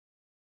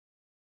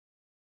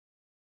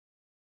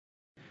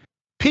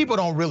people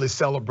don't really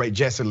celebrate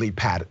Jesse Lee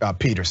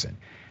Peterson.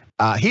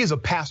 He's a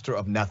pastor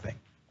of nothing,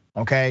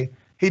 okay?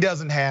 He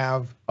doesn't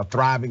have a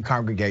thriving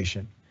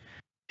congregation.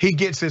 He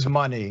gets his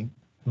money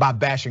by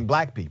bashing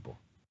black people,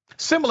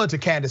 similar to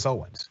Candace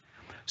Owens.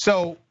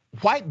 So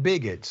white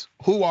bigots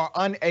who are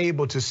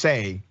unable to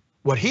say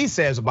what he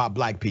says about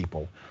black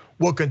people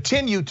will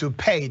continue to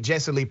pay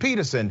Jesse Lee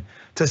Peterson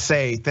to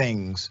say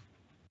things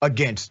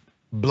against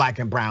black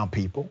and brown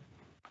people,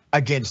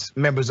 against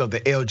members of the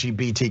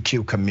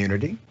LGBTQ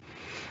community.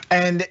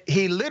 And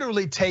he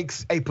literally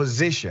takes a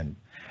position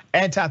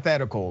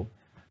antithetical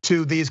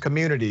to these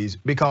communities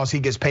because he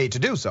gets paid to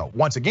do so.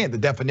 Once again, the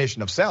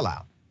definition of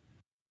sellout.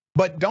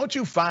 But don't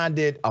you find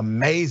it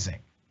amazing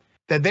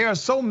that there are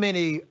so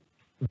many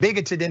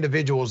bigoted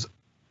individuals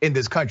in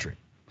this country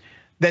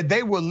that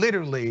they will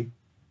literally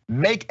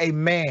make a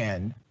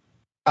man,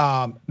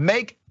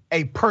 make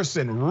a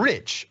person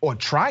rich, or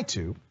try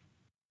to,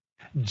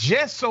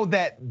 just so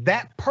that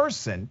that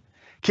person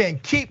can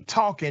keep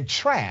talking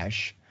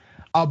trash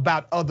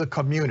about other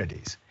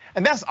communities.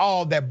 And that's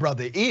all that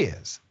brother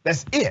is.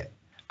 That's it.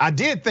 I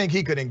did think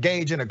he could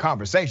engage in a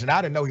conversation.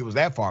 I didn't know he was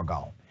that far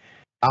gone.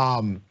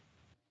 All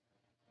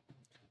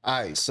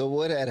right, so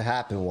what had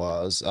happened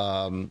was,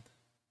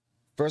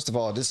 first of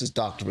all, this is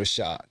Dr.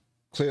 Rashad.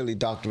 Clearly,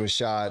 Dr.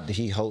 Rashad,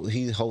 he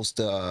hosts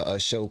a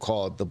show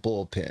called The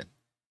Bullpen.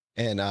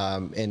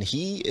 And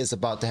he is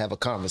about to have a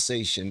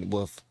conversation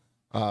with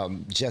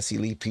Jesse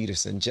Lee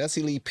Peterson.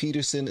 Jesse Lee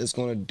Peterson is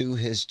going to do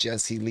his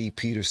Jesse Lee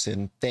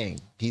Peterson thing.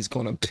 He's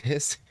going to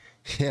piss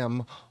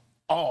him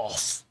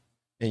off.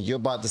 And you're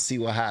about to see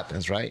what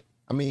happens, right?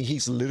 I mean,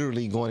 he's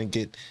literally going to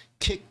get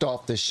kicked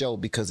off the show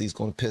because he's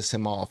going to piss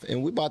him off.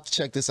 And we're about to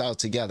check this out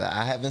together.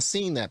 I haven't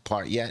seen that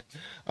part yet,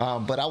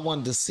 but I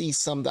wanted to see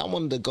something. I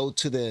wanted to go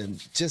to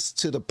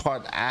the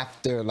part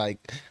after, like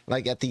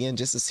at the end,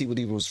 just to see what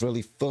he was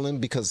really feeling,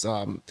 because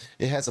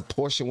it has a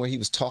portion where he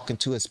was talking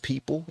to his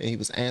people and he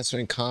was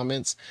answering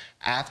comments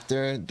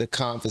after the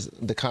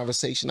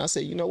conversation. I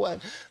said, you know what?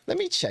 Let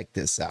me check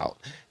this out.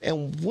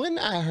 And when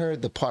I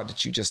heard the part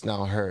that you just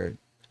now heard,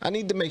 I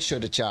need to make sure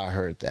that y'all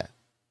heard that.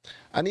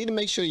 I need to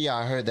make sure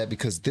y'all heard that,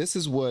 because this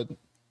is what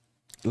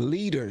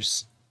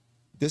leaders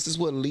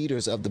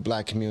of the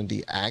black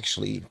community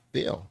actually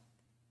feel.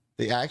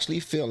 They actually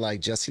feel like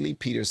Jesse Lee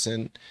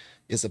Peterson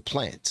is a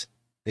plant.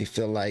 They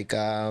feel like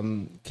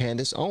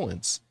Candace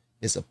Owens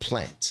is a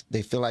plant.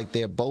 They feel like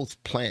they're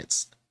both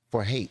plants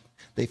for hate.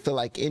 They feel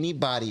like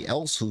anybody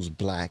else who's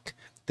black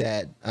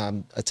that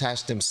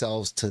attach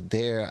themselves to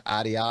their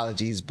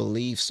ideologies,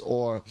 beliefs,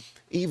 or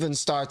even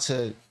start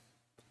to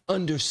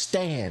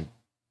understand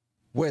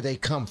where they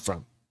come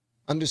from,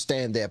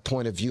 understand their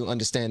point of view,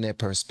 understand their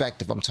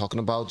perspective. I'm talking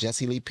about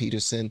Jesse Lee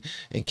Peterson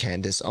and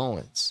Candace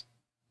Owens,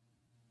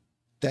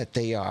 that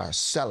they are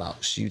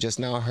sellouts. You just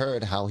now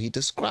heard how he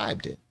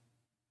described it.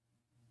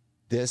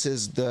 This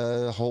is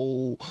the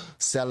whole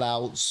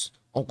sellouts.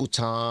 Uncle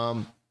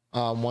Tom,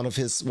 one of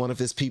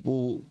his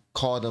people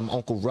called them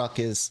Uncle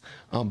Ruckus,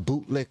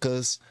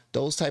 bootlickers,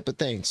 those type of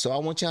things. So I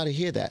want y'all to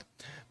hear that.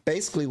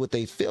 Basically, what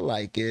they feel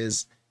like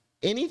is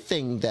any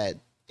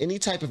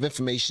type of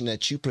information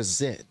that you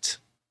present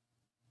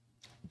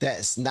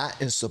that's not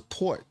in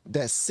support,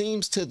 that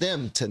seems to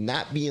them to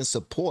not be in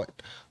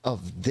support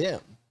of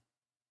them,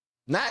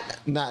 not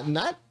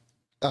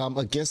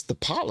against the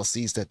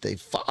policies that they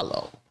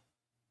follow,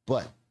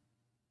 but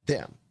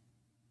them,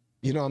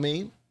 you know what I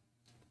mean?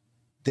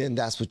 Then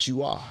that's what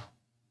you are.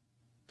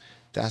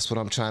 That's what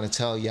I'm trying to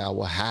tell y'all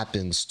what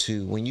happens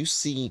to when you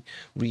see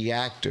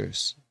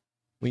reactors,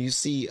 when you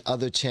see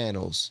other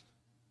channels,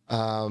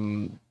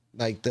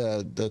 like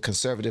the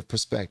Conservative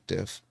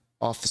Perspective,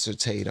 Officer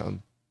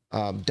Tatum,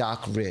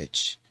 Doc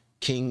Rich,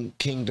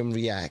 Kingdom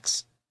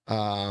Reacts,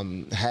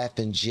 Half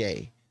and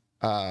J,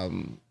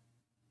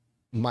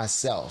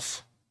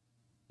 myself.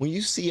 When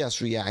you see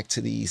us react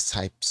to these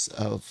types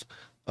of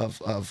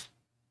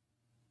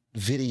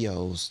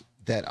videos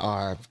that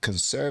are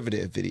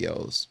conservative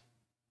videos,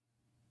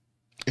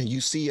 and you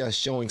see us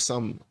showing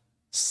some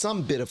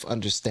bit of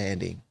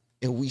understanding,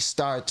 and we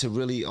start to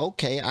really,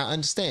 okay, I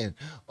understand.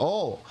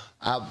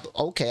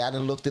 Okay, I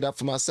done looked it up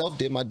for myself,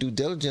 did my due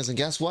diligence, and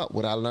guess what?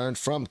 What I learned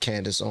from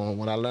Candace Owens,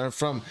 what I learned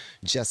from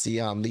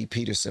Jesse Lee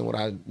Peterson, what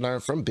I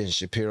learned from Ben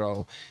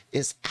Shapiro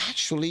is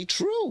actually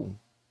true.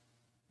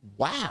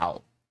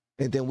 Wow.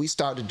 And then we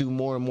start to do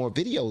more and more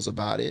videos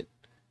about it.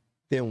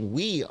 Then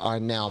we are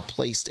now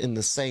placed in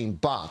the same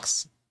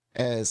box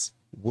as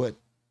what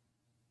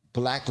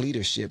black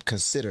leadership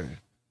consider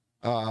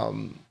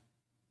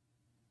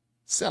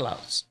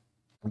sellouts.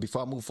 And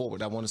before I move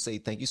forward, I want to say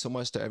thank you so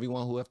much to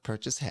everyone who have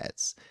purchased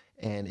hats.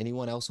 And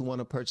anyone else who want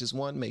to purchase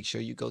one, make sure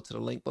you go to the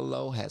link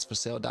below,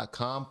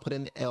 hatsforsale.com, put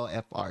in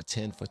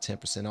LFR10 for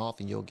 10%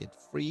 off, and you'll get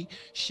free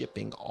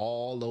shipping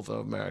all over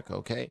America,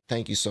 okay?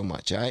 Thank you so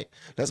much, all right?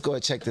 Let's go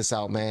and check this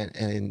out, man.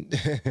 And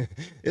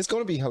it's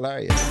going to be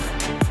hilarious.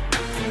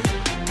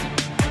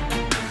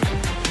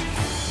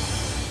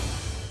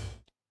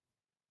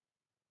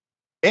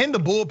 In the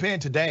bullpen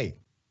today,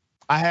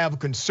 I have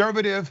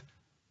conservative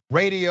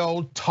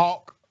radio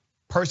talk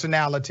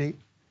personality,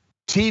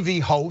 TV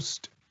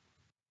host,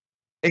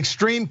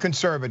 extreme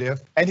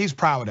conservative, and he's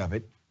proud of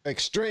it.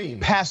 Extreme.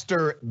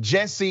 Pastor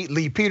Jesse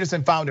Lee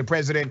Peterson, founder and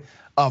president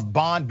of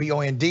Bond,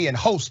 B-O-N-D, and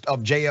host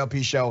of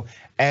JLP Show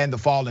and The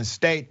Fallen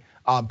State.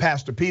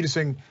 Pastor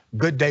Peterson,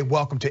 good day,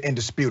 welcome to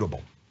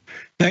Indisputable.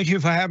 Thank you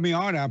for having me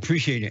on, I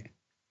appreciate it.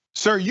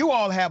 Sir, you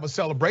all have a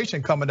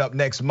celebration coming up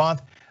next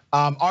month.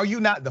 Are you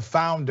not the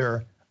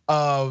founder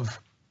of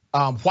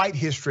White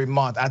History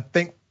Month, I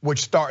think,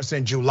 which starts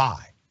in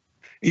July?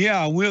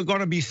 Yeah, we're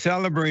gonna be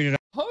celebrating.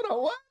 Hold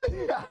on, what?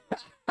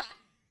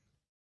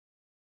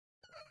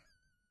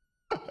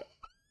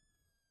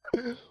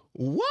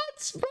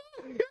 What?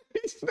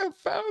 He's the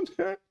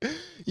founder.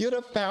 You're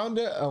the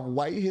founder of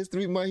White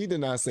History Month. He did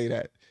not say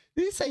that.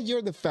 Did he say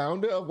you're the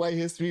founder of White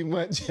History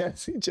Month,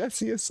 Jesse?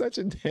 Jesse is such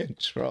a damn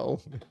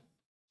troll.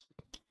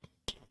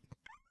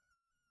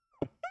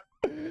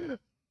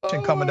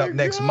 Coming up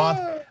next month.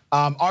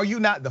 Are you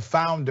not the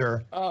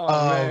founder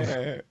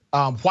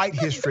of White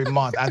History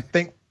Month, I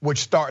think, which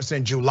starts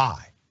in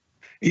July?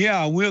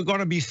 Yeah, we're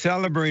gonna be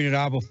celebrating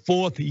our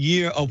 4th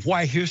year of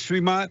White History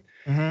Month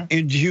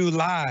in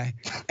July.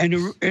 And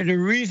the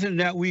reason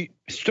that we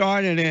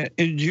started it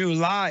in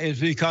July is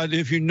because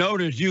if you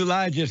notice,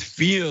 July just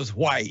feels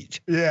white.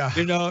 Yeah.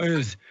 You know,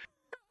 it's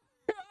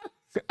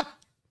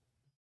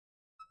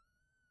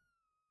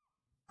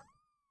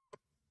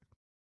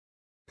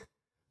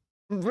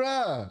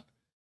Bruh,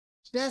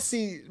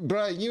 Jesse,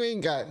 bruh, you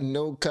ain't got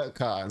no cut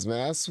cards,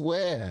 man, I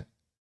swear.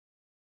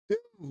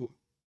 Dude.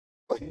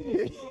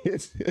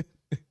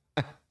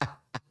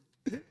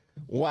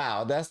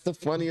 Wow, that's the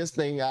funniest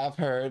thing I've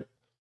heard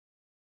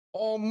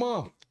all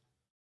month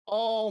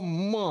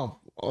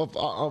of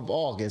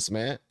August,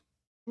 man.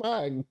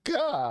 My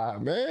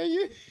God,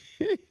 man.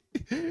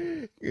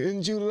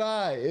 In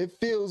July, it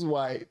feels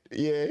white.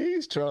 Yeah,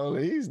 he's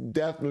trolling. He's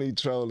definitely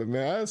trolling,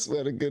 man. I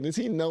swear to goodness,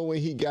 he know when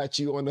he got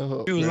you on the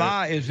hook.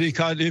 July is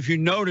because if you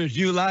notice,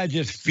 July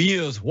just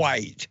feels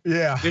white.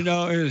 Yeah. You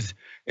know,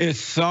 it's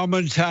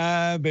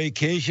summertime,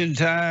 vacation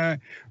time,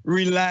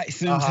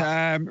 relaxing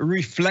time,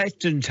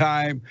 reflecting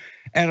time,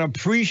 and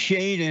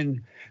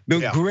appreciating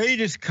the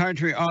greatest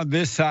country on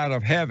this side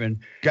of heaven.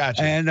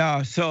 Gotcha.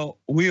 And so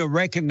we are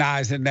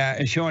recognizing that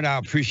and showing our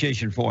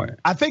appreciation for it.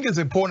 I think it's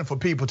important for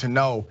people to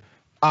know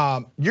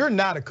you're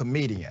not a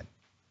comedian.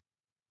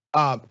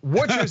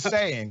 What you're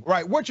saying,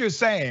 right? What you're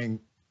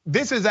saying,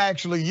 this is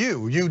actually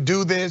you. You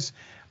do this.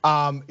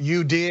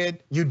 You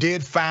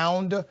did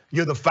found.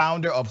 You're the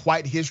founder of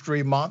White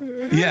History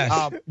Month.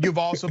 Yes. You've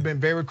also been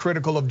very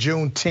critical of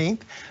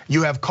Juneteenth.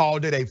 You have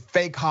called it a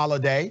fake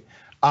holiday,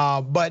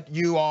 but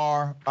you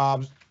are.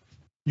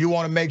 You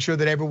want to make sure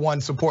that everyone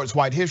supports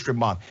White History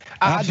Month.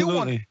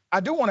 Absolutely. I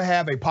do want to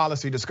have a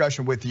policy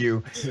discussion with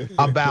you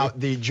about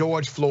the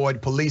George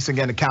Floyd Policing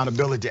and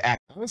Accountability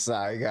Act. I'm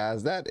sorry,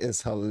 guys. That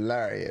is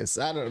hilarious.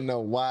 I don't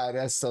know why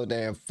that's so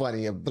damn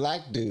funny. A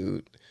black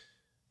dude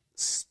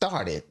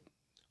started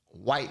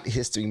White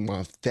History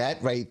Month.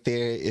 That right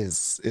there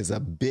is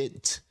a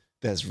bit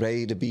that's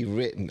ready to be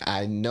written.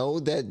 I know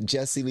that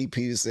Jesse Lee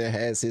Peterson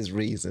has his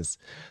reasons,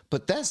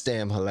 but that's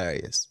damn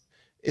hilarious.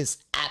 It's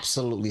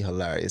absolutely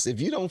hilarious. If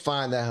you don't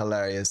find that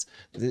hilarious,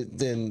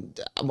 then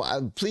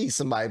please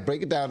somebody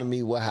break it down to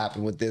me what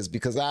happened with this,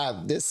 because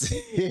I'm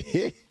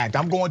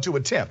going to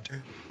attempt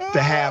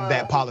to have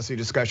that policy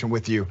discussion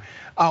with you.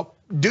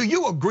 Do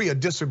you agree or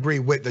disagree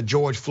with the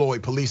George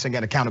Floyd Policing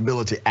and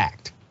Accountability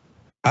Act?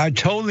 I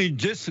totally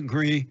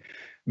disagree,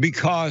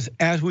 because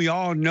as we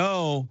all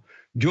know,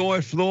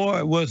 George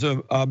Floyd was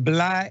a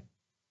black,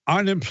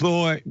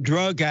 unemployed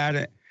drug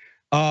addict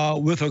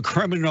with a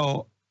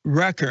criminal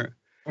record.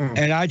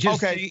 And I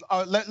just think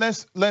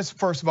let's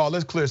first of all,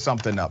 let's clear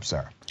something up,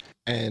 sir.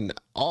 And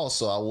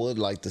also, I would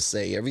like to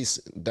say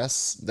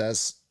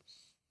that's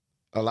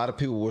a lot of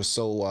people were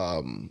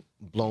so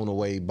blown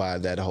away by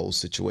that whole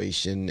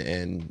situation,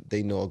 and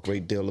they know a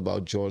great deal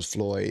about George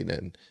Floyd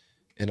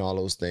and all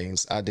those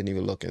things. I didn't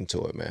even look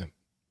into it, man.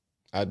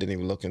 I didn't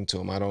even look into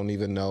him. I don't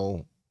even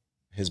know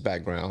his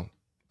background.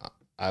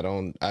 I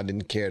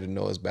didn't care to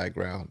know his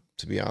background,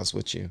 to be honest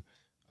with you.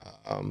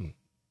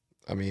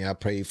 I mean, I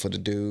prayed for the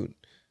dude,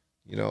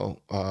 you know,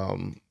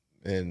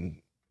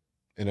 and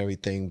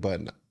everything.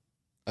 But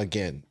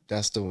again,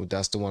 that's the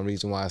one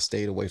reason why I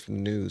stayed away from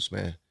the news,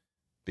 man,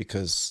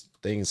 because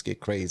things get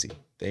crazy.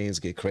 Things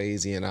get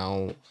crazy, and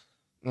I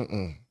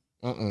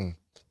don't.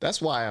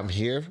 That's why I'm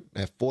here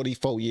at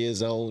 44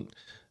 years old,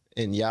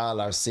 and y'all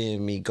are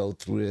seeing me go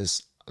through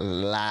this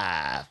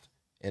live,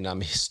 and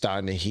I'm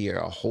starting to hear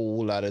a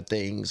whole lot of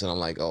things, and I'm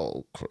like,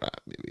 oh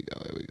crap, here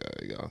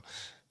we go.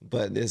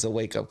 But there's a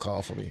wake-up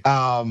call for me.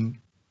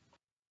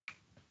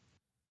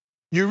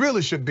 You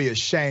really should be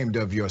ashamed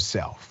of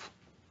yourself.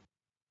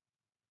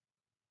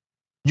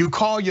 You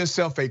call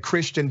yourself a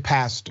Christian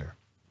pastor.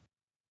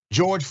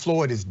 George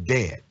Floyd is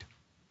dead.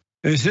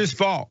 It's his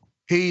fault.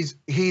 He's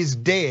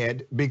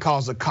dead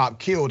because a cop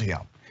killed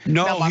him.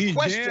 No, he's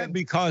dead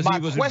because he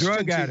was a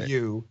drug addict.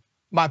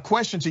 my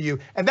question to you,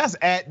 and that's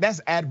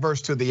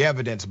adverse to the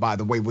evidence, by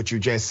the way, what you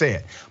just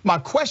said. My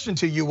question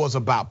to you was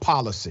about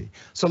policy.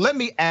 So let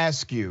me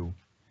ask you,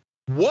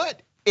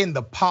 what in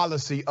the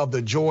policy of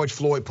the George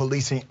Floyd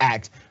Policing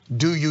Act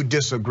do you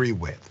disagree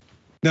with?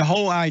 The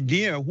whole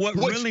idea,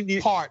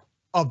 Which part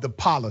of the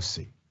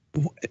policy,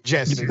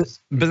 Jesse?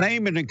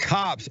 Blaming the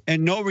cops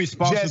and no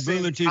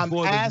responsibility Jesse,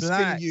 for the blacks. I'm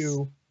asking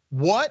you,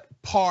 what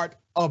part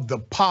of the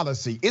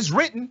policy is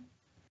written?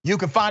 You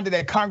can find it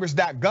at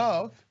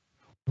congress.gov.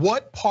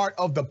 What part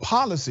of the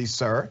policy,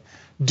 sir,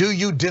 do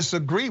you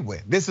disagree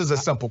with? This is a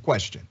simple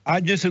question. I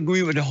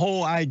disagree with the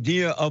whole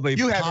idea of a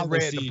policy. You haven't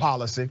read the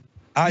policy.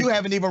 You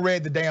haven't even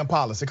read the damn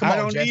policy. Come on,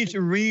 I don't need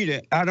to read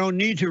it. I don't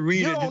need to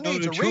read it to know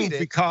the truth,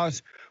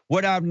 because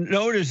what I've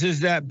noticed is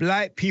that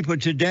black people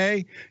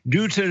today,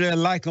 due to their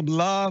lack of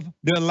love,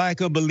 their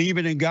lack of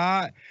believing in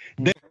God,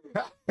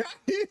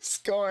 he's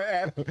going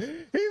at him.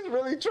 He's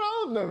really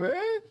trolling them,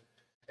 man.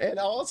 And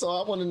also,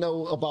 I want to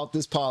know about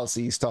this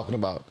policy he's talking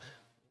about.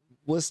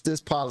 What's this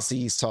policy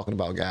he's talking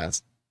about,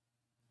 guys?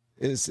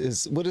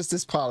 What is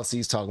this policy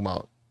he's talking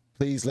about?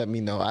 Please let me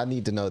know. I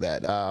need to know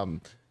that.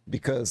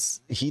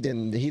 Because he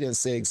didn't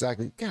say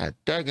exactly. God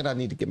dang it, I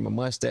need to get my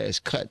mustache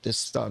cut. This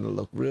is starting to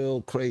look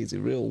real crazy,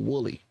 real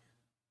woolly.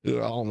 I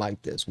don't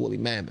like this woolly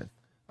mammoth.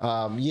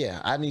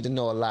 Yeah, I need to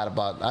know a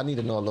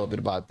little bit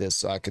about this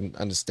so I can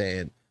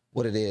understand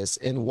what it is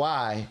and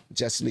why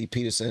Jesse Lee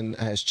Peterson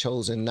has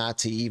chosen not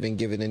to even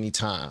give it any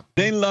time.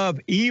 They love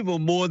evil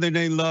more than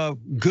they love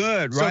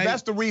good, right? So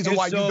that's the reason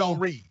why you don't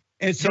read.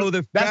 And so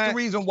that's the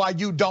reason why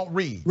you don't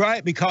read.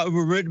 Right, because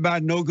we're written by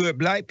no good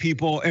black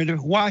people. And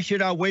why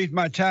should I waste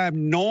my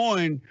time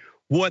knowing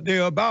what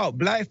they're about?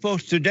 Black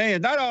folks today,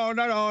 and not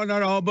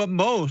all, but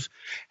most,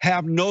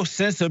 have no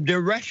sense of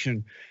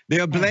direction.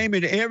 They're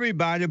blaming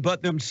everybody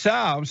but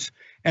themselves.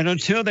 And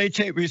until they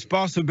take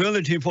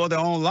responsibility for their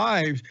own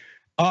lives,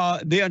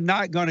 they are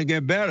not going to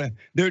get better.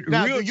 The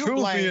real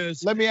truth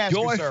is, let me ask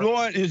George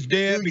Floyd is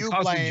dead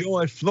because of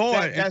George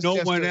Floyd and no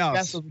one else.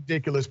 That's a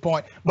ridiculous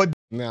point. But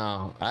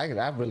no, I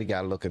really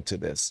got to look into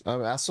this. I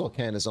mean, I saw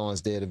Candace Owens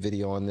did a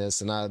video on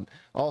this, and I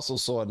also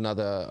saw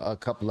a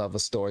couple other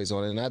stories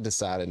on it, and I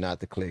decided not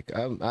to click.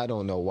 I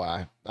don't know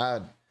why.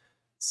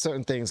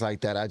 Certain things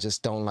like that, I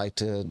just don't like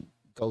to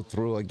go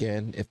through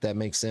again, if that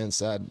makes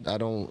sense. I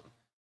don't.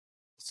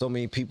 So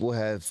many people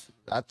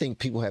I think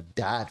people have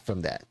died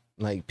from that.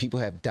 Like, people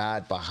have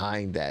died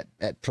behind that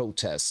at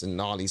protests and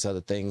all these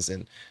other things,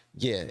 and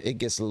yeah, it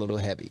gets a little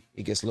heavy.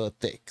 It gets a little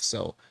thick.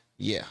 So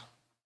yeah.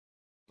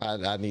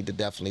 I need to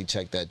definitely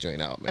check that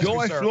joint out, man.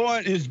 George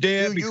Floyd is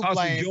dead because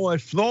of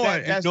George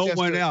Floyd and no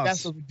one else.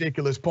 That's a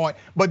ridiculous point.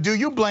 But do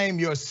you blame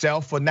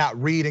yourself for not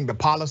reading the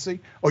policy,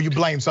 or you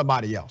blame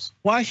somebody else?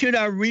 Why should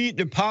I read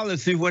the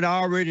policy when I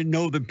already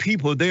know the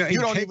people?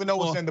 You don't even know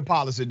what's in the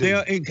policy, do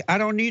you? I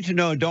don't need to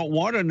know, don't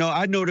want to know.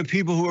 I know the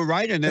people who are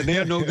writing it,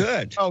 they're no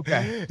good.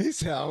 Okay. He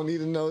said, I don't need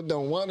to know,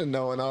 don't want to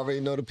know, and I already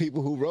know the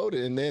people who wrote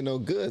it, and they're no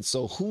good.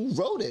 So who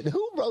wrote it?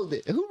 Who wrote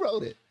it? Who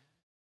wrote it?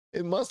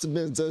 It must have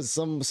been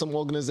some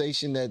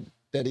organization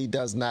that he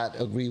does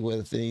not agree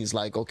with, and he's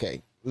like,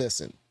 okay,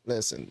 listen,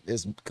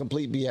 it's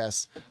complete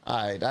BS.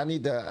 All right, I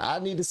need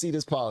to see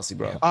this policy,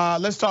 bro.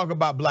 Let's talk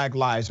about Black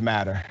Lives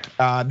Matter.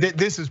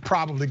 This is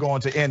probably going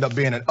to end up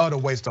being an utter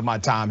waste of my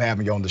time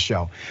having you on the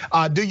show.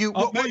 What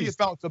are your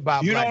thoughts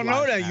about? You Black don't know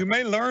Lives that. Matter? You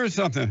may learn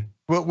something.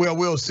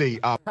 We'll see.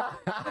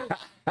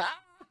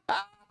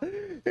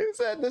 He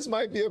said this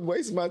might be a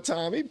waste of my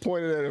time. He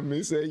pointed at him.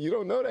 He said, "You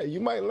don't know that. You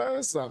might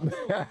learn something."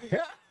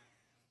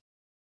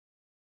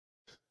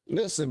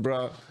 Listen,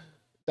 bro,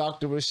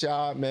 Dr.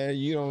 Rashad, man,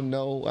 you don't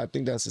know. I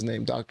think that's his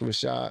name, Dr.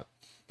 Rashad.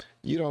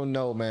 You don't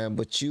know, man,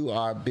 but you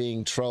are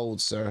being trolled,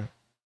 sir.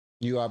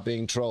 You are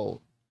being trolled.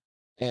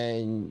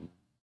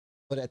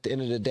 But at the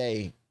end of the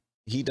day,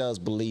 he does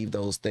believe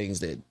those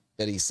things that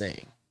he's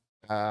saying.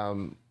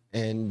 And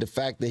the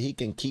fact that he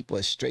can keep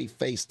a straight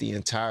face the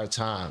entire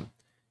time,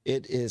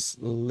 it is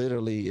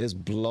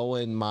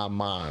blowing my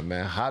mind,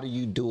 man. How do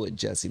you do it,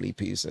 Jesse Lee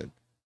Peterson?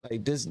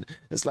 Like this,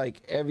 it's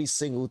like every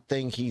single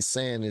thing he's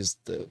saying is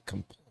to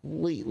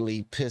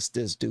completely piss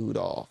this dude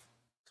off.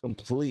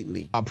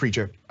 Completely.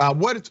 Preacher,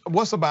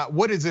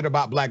 what is it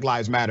about Black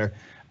Lives Matter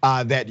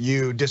that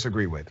you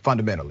disagree with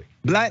fundamentally?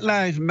 Black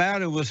Lives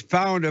Matter was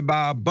founded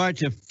by a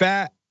bunch of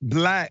fat,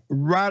 black,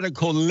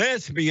 radical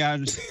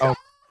lesbians. Oh.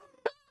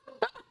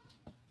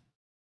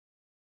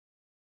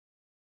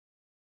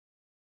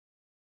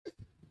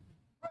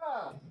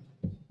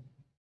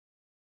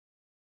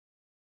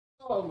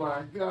 Oh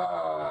my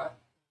God.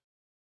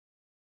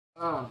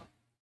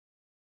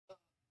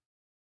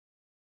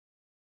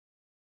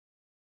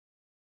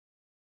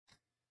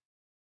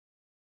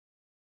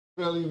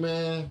 Really,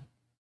 man?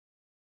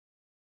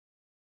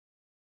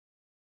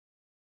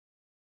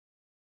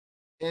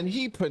 And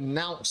he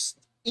pronounced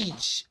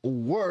each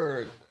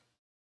word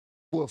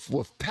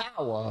with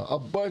power. A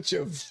bunch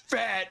of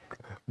fat,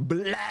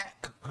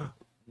 black,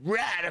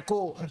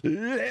 radical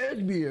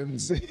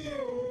lesbians.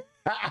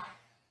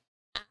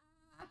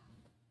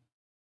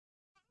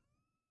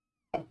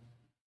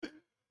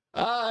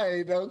 All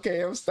right,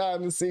 okay. I'm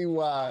starting to see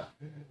why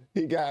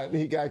he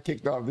got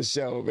kicked off the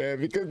show, man.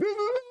 Because this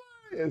is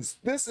hilarious.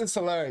 This is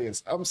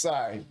hilarious. I'm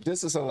sorry.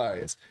 This is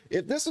hilarious.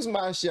 If this was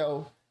my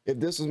show,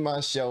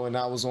 and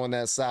I was on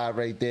that side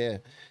right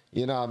there,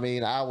 you know what I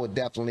mean, I would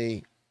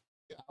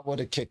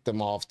have kicked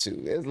them off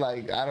too. It's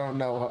like, I don't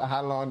know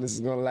how long this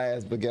is gonna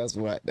last, but guess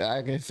what?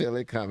 I can feel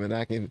it coming.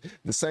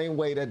 The same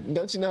way that,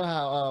 don't you know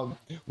how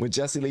when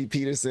Jesse Lee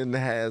Peterson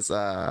has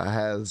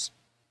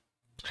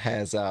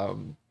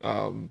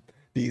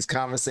these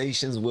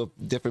conversations with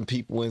different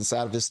people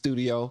inside of his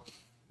studio,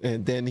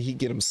 and then he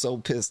get them so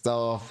pissed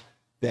off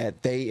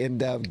that they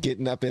end up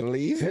getting up and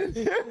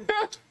leaving.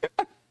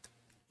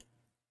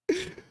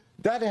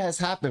 That has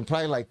happened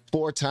probably like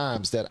 4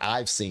 times that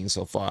I've seen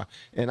so far,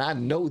 and I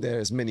know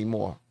there's many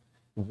more.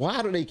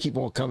 Why do they keep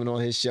on coming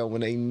on his show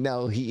when they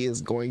know he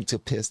is going to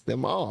piss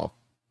them off?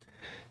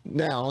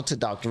 Now to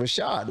Dr.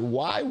 Rashad.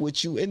 Why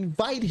would you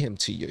invite him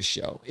to your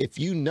show if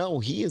you know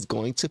he is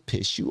going to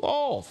piss you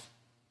off?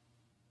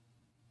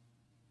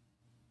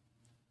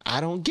 I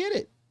don't get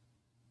it.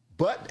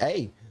 But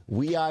hey,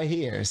 we are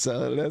here,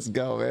 so let's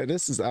go, man.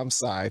 I'm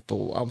sorry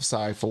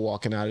for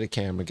walking out of the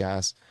camera,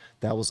 guys.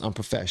 That was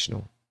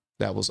unprofessional.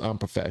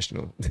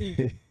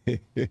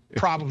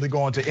 Probably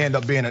going to end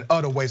up being an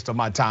utter waste of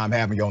my time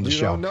having you on the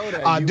show. Don't know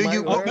that.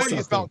 What are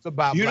your thoughts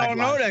about You Black don't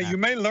know Lives that. Matter? You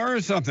may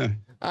learn something.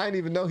 I didn't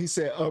even know he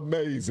said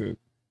amazing.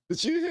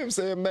 Did you hear him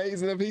say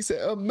amazing? If he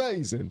said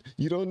amazing,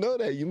 you don't know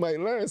that. You might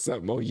learn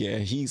something. Oh yeah,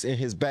 he's in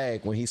his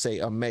bag when he say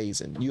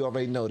amazing. You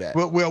already know that.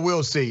 Well,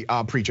 we'll see,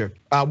 preacher.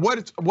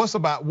 What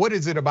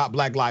is it about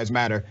Black Lives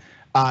Matter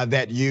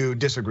that you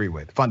disagree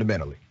with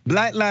fundamentally?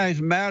 Black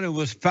Lives Matter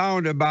was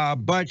founded by a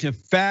bunch of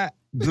fat,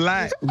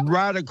 black,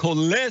 radical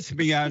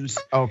lesbians.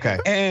 Okay.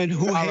 And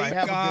who All hate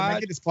right, God.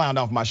 get this clown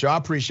off my show. I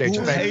appreciate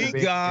you. Who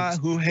hate God,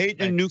 who hate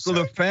the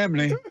nuclear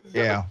family.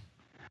 Yeah.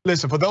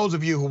 Listen, for those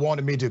of you who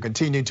wanted me to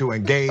continue to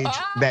engage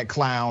that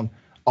clown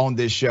on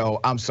this show,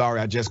 I'm sorry,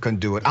 I just couldn't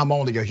do it. I'm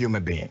only a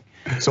human being.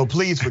 So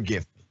please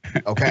forgive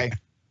me, okay?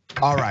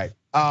 All right,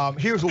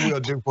 here's what we'll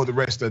do for the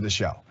rest of the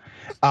show.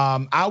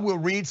 I will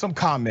read some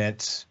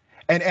comments,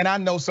 and I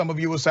know some of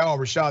you will say, oh,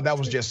 Rashad, that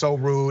was just so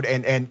rude,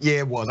 and yeah,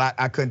 it was.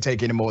 I couldn't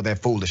take any more of that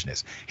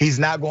foolishness. He's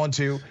not going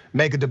to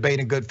make a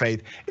debate in good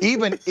faith,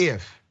 even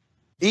if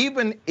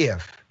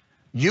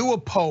you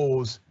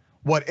oppose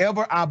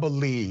whatever I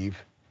believe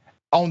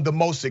on the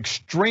most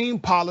extreme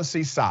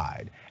policy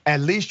side. At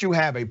least you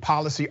have a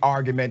policy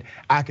argument.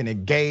 I can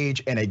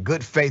engage in a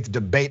good faith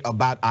debate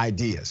about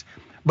ideas.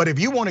 But if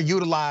you want to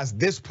utilize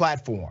this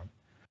platform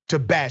to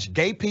bash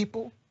gay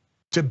people,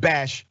 to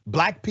bash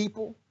black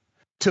people,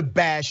 to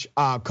bash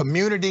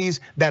communities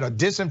that are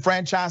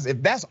disenfranchised,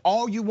 if that's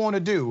all you want to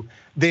do,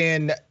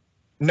 then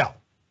no,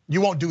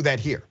 you won't do that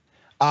here.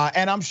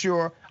 And I'm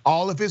sure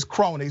all of his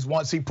cronies,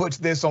 once he puts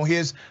this on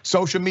his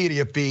social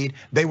media feed,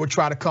 they will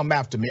try to come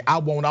after me. I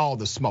want all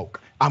the smoke.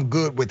 I'm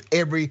good with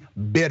every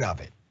bit of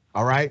it,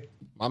 all right?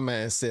 My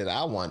man said,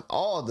 I want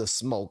all the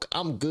smoke.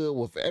 I'm good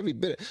with every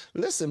bit.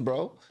 Listen,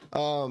 bro,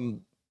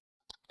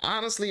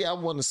 honestly, I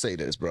want to say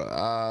this,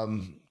 bro.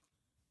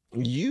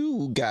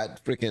 You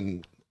got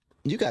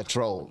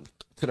trolled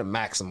to the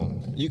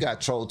maximum.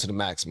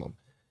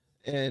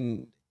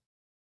 And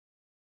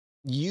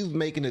you've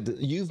made a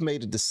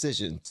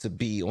decision to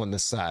be on the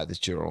side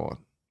that you're on,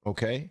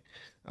 okay?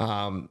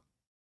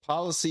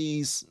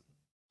 Policies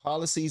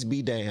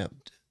be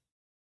damned.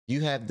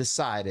 You have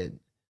decided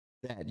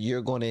that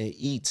you're going to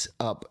eat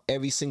up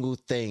every single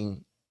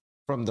thing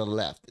from the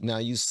left. Now,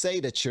 you say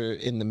that you're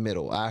in the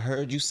middle. I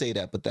heard you say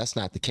that, but that's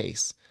not the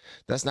case.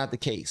 That's not the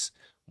case.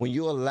 When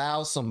you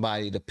allow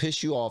somebody to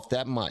piss you off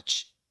that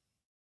much,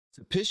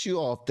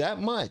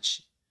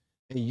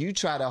 and you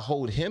try to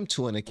hold him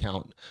to an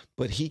account,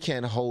 but he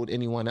can't hold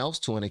anyone else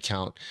to an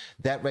account,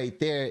 that right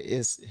there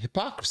is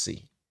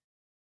hypocrisy.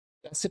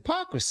 That's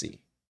hypocrisy.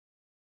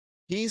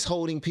 He's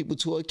holding people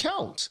to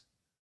account.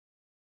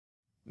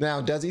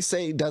 Now, does he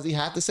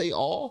have to say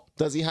all?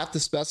 Does he have to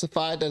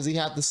specify? Does he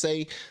have to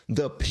say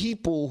the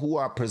people who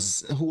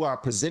are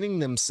presenting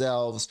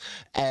themselves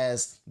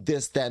as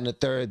this, that, and the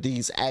third,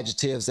 these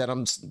adjectives that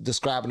I'm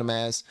describing them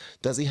as?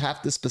 Does he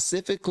have to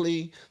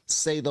specifically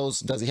say those?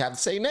 Does he have to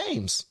say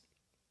names?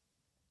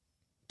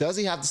 Does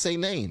he have to say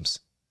names?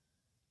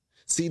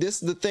 See,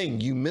 this is the thing.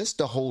 You missed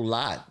a whole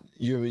lot.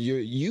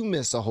 You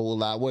missed a whole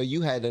lot where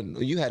you had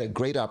a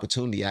great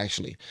opportunity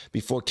actually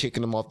before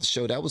kicking him off the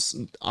show. That was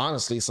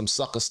honestly some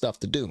sucker stuff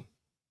to do.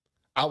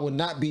 I would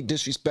not be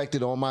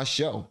disrespected on my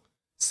show.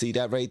 See,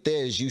 that right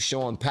there is you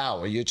showing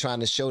power. You're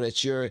trying to show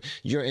that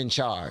you're in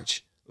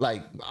charge.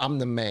 Like, I'm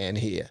the man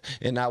here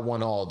and I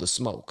want all the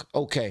smoke.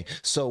 Okay,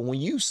 so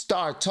when you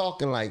start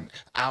talking like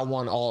I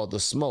want all the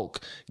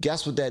smoke,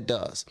 guess what that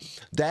does?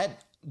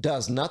 That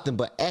does nothing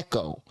but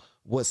echo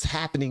what's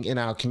happening in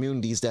our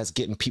communities that's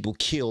getting people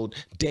killed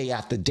day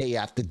after day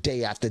after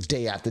day after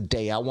day after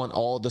day. I want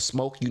all the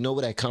smoke. You know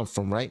where that comes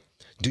from, right?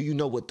 Do you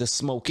know what the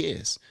smoke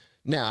is?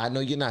 Now, I know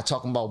you're not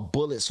talking about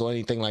bullets or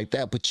anything like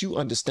that, but you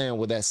understand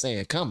where that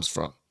saying comes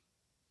from.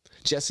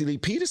 Jesse Lee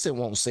Peterson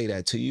won't say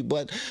that to you,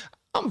 but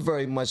I'm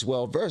very much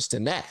well versed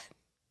in that.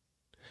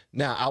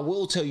 Now, I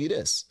will tell you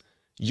this.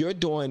 You're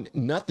doing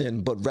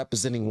nothing but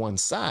representing one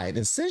side.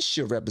 And since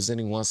you're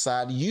representing one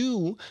side,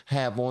 you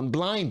have on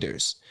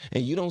blinders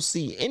and you don't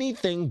see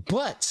anything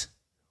but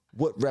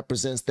what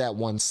represents that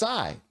one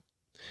side.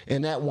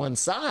 And that one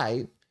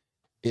side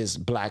is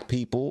Black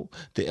people,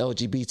 the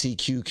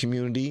LGBTQ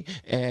community,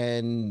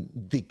 and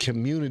the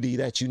community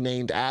that you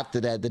named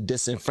after that, the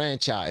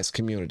disenfranchised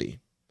community.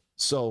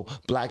 So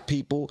Black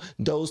people,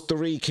 those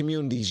three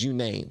communities you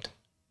named.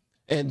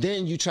 And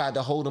then you tried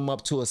to hold him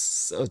up to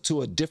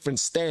a different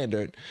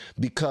standard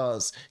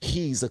because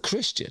he's a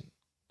Christian.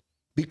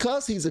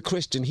 Because he's a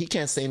Christian, he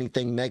can't say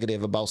anything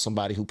negative about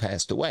somebody who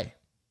passed away,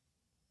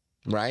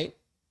 right?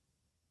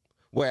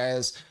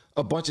 Whereas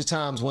a bunch of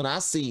times when I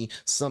see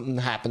something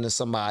happen to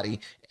somebody,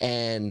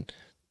 and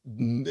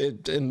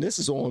this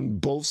is on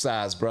both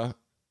sides, bruh.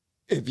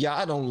 If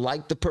y'all don't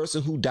like the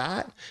person who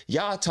died,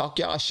 y'all talk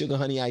y'all sugar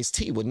honey iced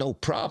tea with no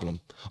problem.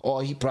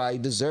 Or he probably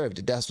deserved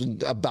it. That's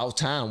about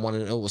time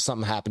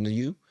something happened to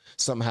you.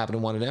 Something happened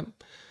to one of them.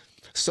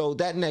 So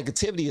that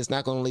negativity is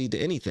not going to lead to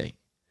anything.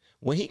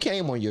 When he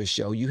came on your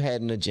show, you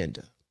had an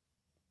agenda.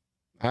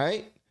 All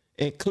right?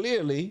 And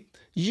clearly,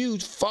 you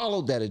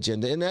followed that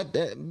agenda. And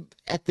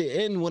at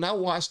the end, when I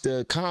watched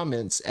the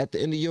comments at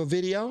the end of your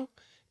video,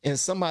 and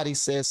somebody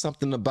said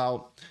something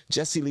about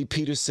Jesse Lee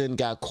Peterson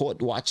got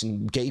caught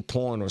watching gay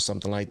porn or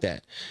something like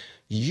that.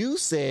 You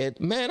said,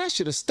 man, I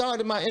should have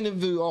started my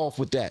interview off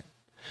with that,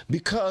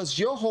 because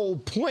your whole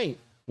point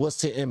was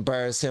to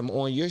embarrass him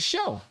on your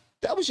show.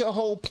 That was your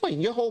whole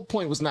point. Your whole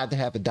point was not to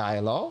have a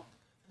dialogue.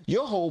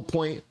 Your whole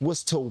point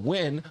was to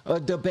win a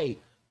debate,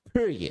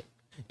 period.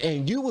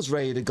 And you was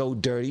ready to go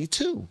dirty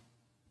too.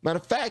 Matter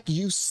of fact,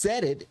 you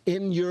said it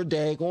in your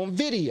daggone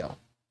video,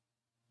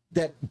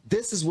 that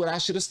this is what I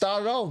should have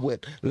started off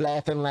with,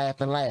 laughing,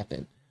 laughing,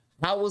 laughing.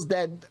 How was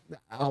that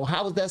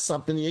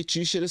something that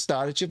you should have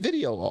started your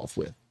video off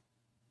with?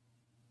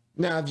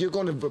 Now, if you're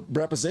going to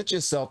represent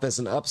yourself as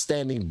an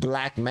upstanding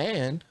Black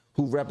man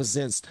who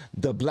represents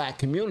the Black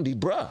community,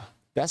 bruh,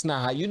 that's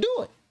not how you do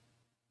it.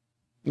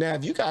 Now,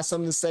 if you got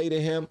something to say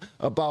to him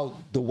about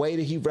the way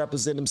that he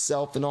represents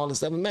himself and all this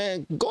stuff,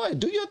 man, go ahead,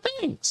 do your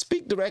thing.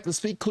 Speak directly,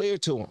 speak clear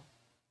to him.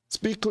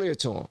 Speak clear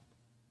to him.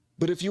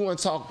 But if you want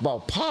to talk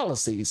about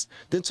policies,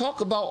 then talk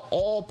about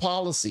all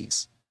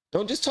policies.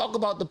 Don't just talk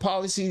about the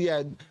policy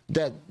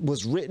that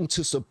was written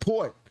to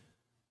support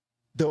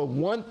the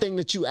one thing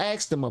that you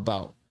asked them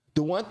about,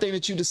 the one thing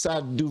that you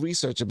decided to do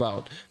research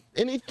about.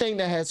 Anything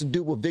that has to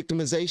do with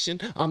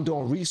victimization, I'm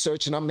doing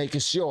research and I'm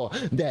making sure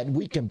that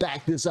we can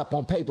back this up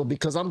on paper,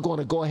 because I'm going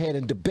to go ahead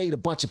and debate a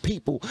bunch of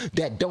people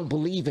that don't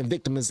believe in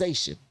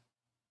victimization.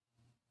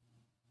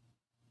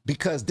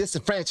 Because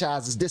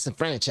disenfranchised is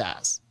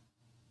disenfranchised.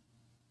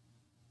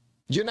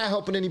 You're not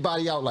helping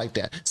anybody out like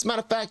that. As a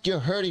matter of fact, you're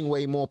hurting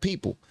way more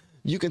people.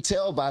 You can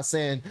tell by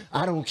saying,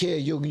 I don't care,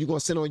 you're going to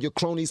send on your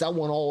cronies, I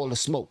want all the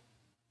smoke.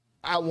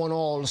 I want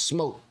all the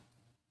smoke.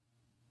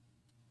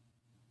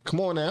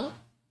 Come on now.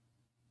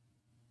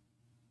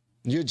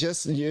 You're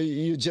just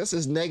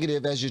as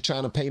negative as you're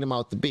trying to paint them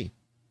out to be.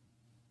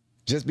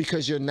 Just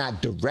because you're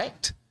not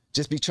direct,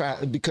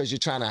 because you're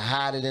trying to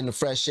hide it in the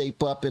fresh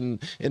shape up in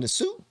a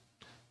suit,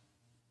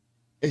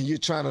 and you're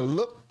trying to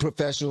look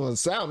professional and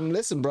sound.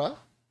 Listen, bro,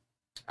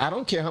 I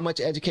don't care how much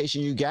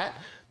education you got.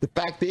 The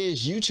fact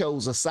is, you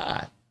chose a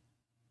side,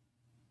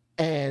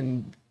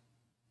 and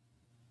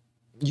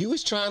you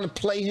was trying to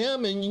play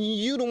him, and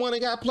you the one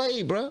that got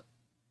played, bro.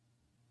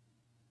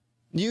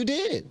 You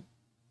did.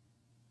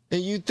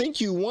 And you think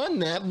you won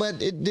that,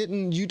 but it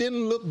didn't. You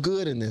didn't look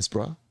good in this,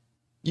 bro.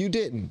 You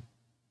didn't.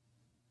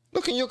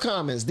 Look in your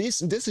comments.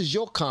 This is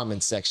your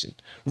comment section.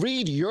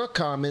 Read your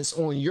comments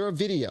on your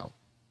video.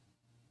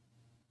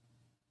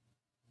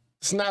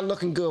 It's not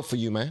looking good for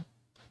you, man.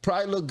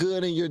 Probably look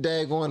good in your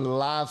daggone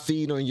live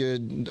feed on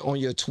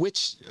your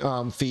Twitch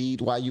feed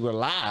while you were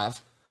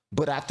live,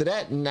 but after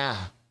that, nah.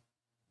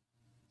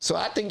 So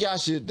I think y'all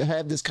should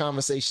have this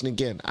conversation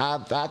again.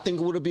 I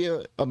think it would be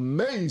an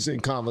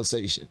amazing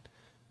conversation.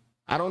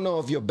 I don't know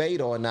if you're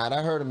beta or not.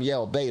 I heard him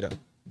yell beta,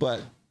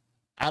 but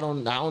I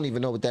don't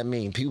even know what that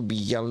means. People be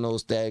yelling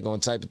those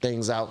daggone type of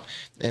things out,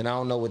 and I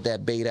don't know what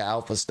that beta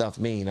alpha stuff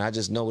mean. I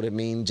just know what it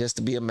means, just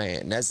to be a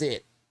man. That's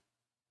it.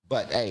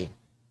 But hey,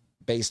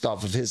 based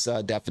off of his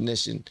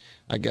definition,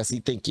 I guess he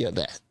think you're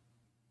that.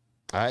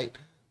 All right.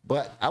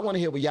 But I want to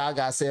hear what y'all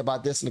guys say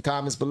about this in the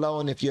comments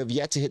below. And if you have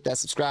yet to hit that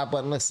subscribe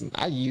button, listen,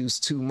 I use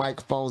 2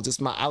 microphones. This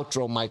is my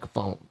outro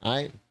microphone. All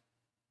right.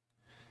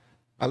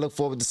 I look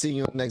forward to seeing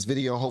you in the next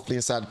video, and hopefully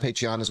inside the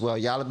Patreon as well.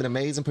 Y'all have been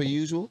amazing per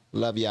usual.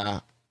 Love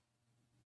y'all.